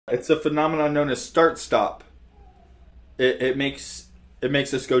It's a phenomenon known as start-stop. It makes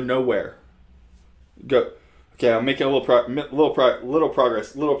us go nowhere. Go. Okay, I'm making a little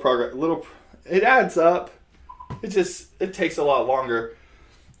progress. It adds up. It takes a lot longer.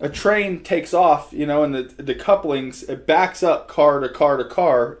 A train takes off, and the couplings, it backs up car to car to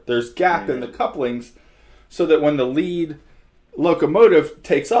car. There's gap in the couplings, so that when the lead locomotive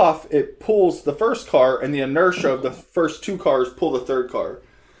takes off, it pulls the first car, and the inertia of the first two cars pull the third car.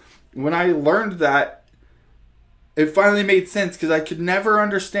 When I learned that, it finally made sense, because I could never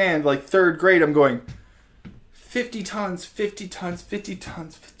understand, like third grade, I'm going 50 tons, 50 tons, 50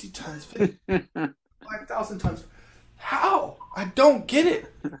 tons, 50 tons, 5,000 tons. How? I don't get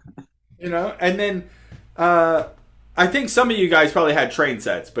it. And then I think some of you guys probably had train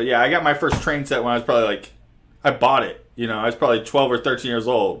sets, but yeah, I got my first train set when I was probably I bought it. I was probably 12 or 13 years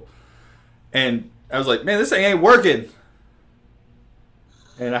old. And I was like, man, this thing ain't working.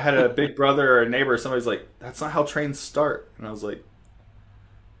 And I had a big brother or a neighbor, somebody's like, that's not how trains start. And I was like,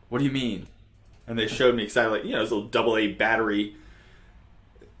 what do you mean? And they showed me, because I had this little AA battery,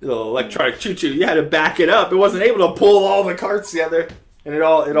 little electronic choo-choo. You had to back it up. It wasn't able to pull all the carts together. And it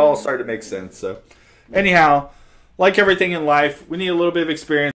all started to make sense. So anyhow, like everything in life, we need a little bit of experience.